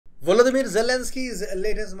Volodymyr Zelensky's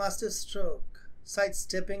latest masterstroke,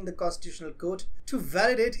 sidestepping the constitutional court to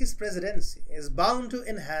validate his presidency, is bound to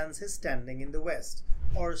enhance his standing in the West,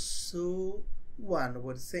 or so one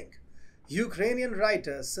would think. Ukrainian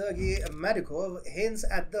writer Sergey Maidukov hints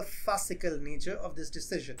at the farcical nature of this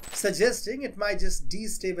decision, suggesting it might just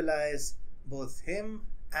destabilize both him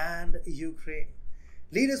and Ukraine.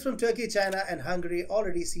 Leaders from Turkey, China, and Hungary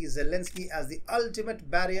already see Zelensky as the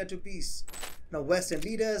ultimate barrier to peace. Now, Western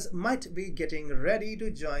leaders might be getting ready to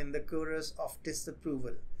join the chorus of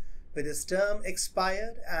disapproval. With his term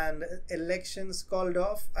expired and elections called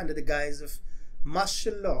off under the guise of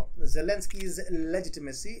martial law, Zelensky's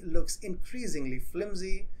legitimacy looks increasingly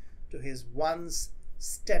flimsy to his once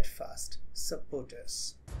steadfast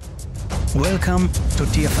supporters. Welcome to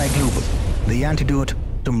TFI Global, the antidote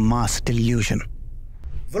to mass delusion.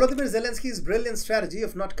 Volodymyr Zelensky's brilliant strategy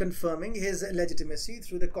of not confirming his legitimacy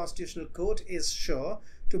through the constitutional court is sure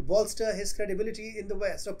to bolster his credibility in the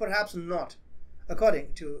West, or perhaps not,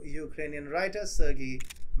 according to Ukrainian writer Sergey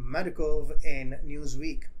Maidukov in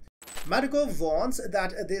Newsweek. Maidukov warns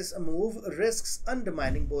that this move risks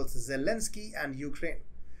undermining both Zelensky and Ukraine.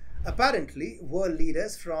 Apparently, world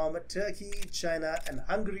leaders from Turkey, China, and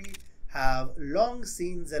Hungary have long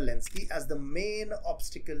seen Zelensky as the main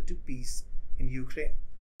obstacle to peace in Ukraine.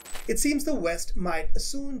 It seems the West might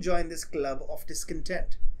soon join this club of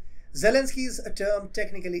discontent. Zelensky's term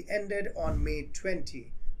technically ended on May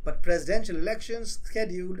 20, but presidential elections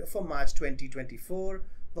scheduled for March 2024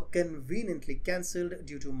 were conveniently cancelled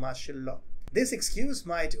due to martial law. This excuse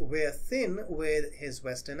might wear thin with his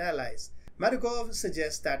Western allies. Maidukov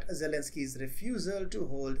suggests that Zelensky's refusal to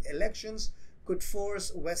hold elections could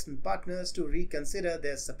force Western partners to reconsider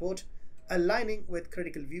their support, aligning with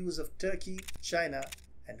critical views of Turkey, China,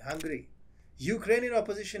 and Hungary. Ukrainian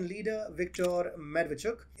opposition leader Viktor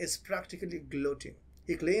Medvedchuk is practically gloating.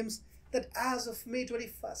 He claims that as of May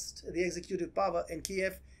 21st, the executive power in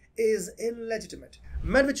Kiev is illegitimate.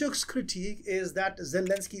 Medvedchuk's critique is that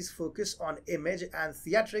Zelensky's focus on image and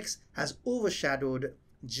theatrics has overshadowed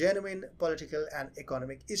genuine political and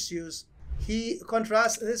economic issues. He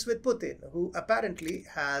contrasts this with Putin, who apparently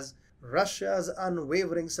has Russia's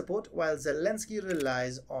unwavering support, while Zelensky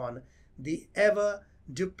relies on the ever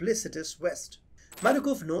duplicitous West.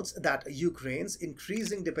 Maidukov notes that Ukraine's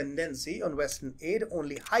increasing dependency on Western aid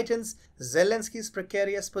only heightens Zelensky's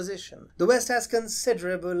precarious position. The West has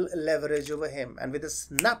considerable leverage over him, and with a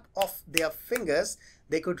snap of their fingers,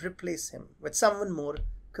 they could replace him with someone more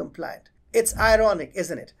compliant. It's ironic,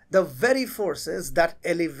 isn't it? The very forces that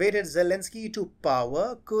elevated Zelensky to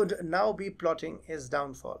power could now be plotting his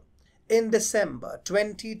downfall. In December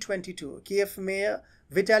 2022, Kiev Mayor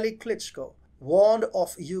Vitaly Klitschko warned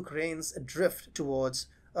of Ukraine's drift towards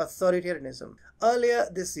authoritarianism. Earlier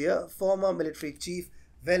this year, former military chief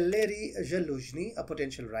Valery Zaluzhny, a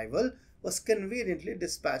potential rival, was conveniently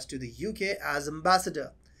dispatched to the UK as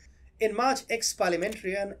ambassador. In March,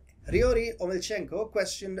 ex-parliamentarian Ryori Omelchenko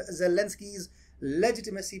questioned Zelensky's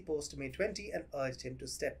legitimacy post-May 20 and urged him to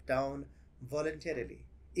step down voluntarily.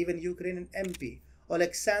 Even Ukrainian MP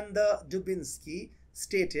Oleksandr Dubinsky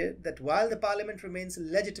stated that while the parliament remains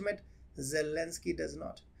legitimate, Zelensky does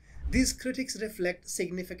not. These critics reflect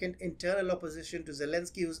significant internal opposition to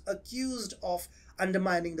Zelensky, who is accused of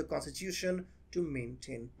undermining the constitution to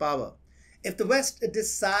maintain power. If the West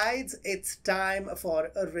decides it's time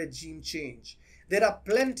for a regime change, there are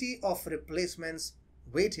plenty of replacements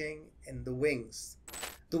waiting in the wings.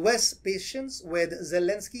 The West's patience with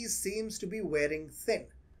Zelensky seems to be wearing thin,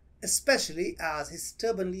 especially as he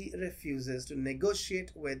stubbornly refuses to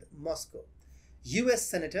negotiate with Moscow. US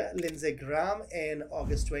Senator Lindsey Graham in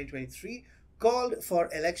August 2023 called for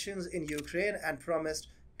elections in Ukraine and promised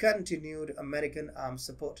continued American arms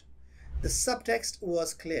support. The subtext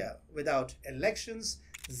was clear. Without elections,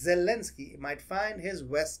 Zelensky might find his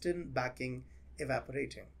Western backing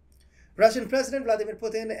evaporating. Russian President Vladimir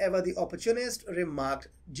Putin, ever the opportunist, remarked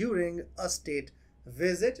during a state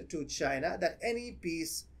visit to China that any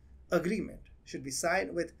peace agreement should be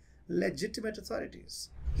signed with legitimate authorities.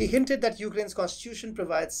 He hinted that Ukraine's constitution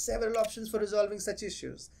provides several options for resolving such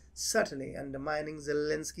issues, subtly undermining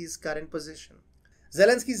Zelensky's current position.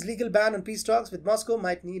 Zelensky's legal ban on peace talks with Moscow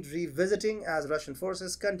might need revisiting as Russian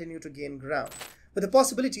forces continue to gain ground. With the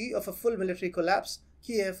possibility of a full military collapse,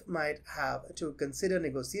 Kiev might have to consider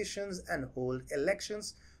negotiations and hold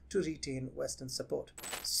elections to retain Western support.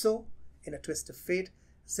 So, in a twist of fate,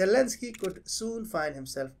 Zelensky could soon find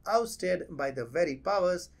himself ousted by the very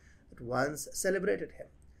powers that once celebrated him.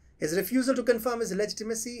 His refusal to confirm his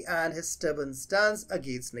legitimacy and his stubborn stance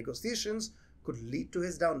against negotiations could lead to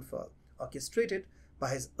his downfall, orchestrated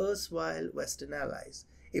by his erstwhile Western allies.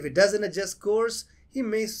 If he doesn't adjust course, he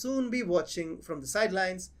may soon be watching from the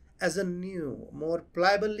sidelines as a new, more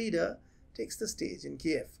pliable leader takes the stage in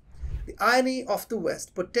Kiev. The irony of the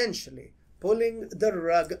West potentially pulling the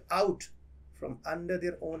rug out from under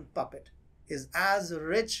their own puppet is as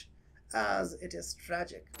rich as it is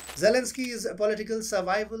tragic. Zelensky's political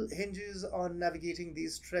survival hinges on navigating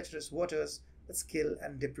these treacherous waters with skill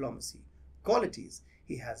and diplomacy, qualities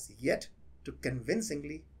he has yet to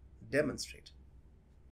convincingly demonstrate.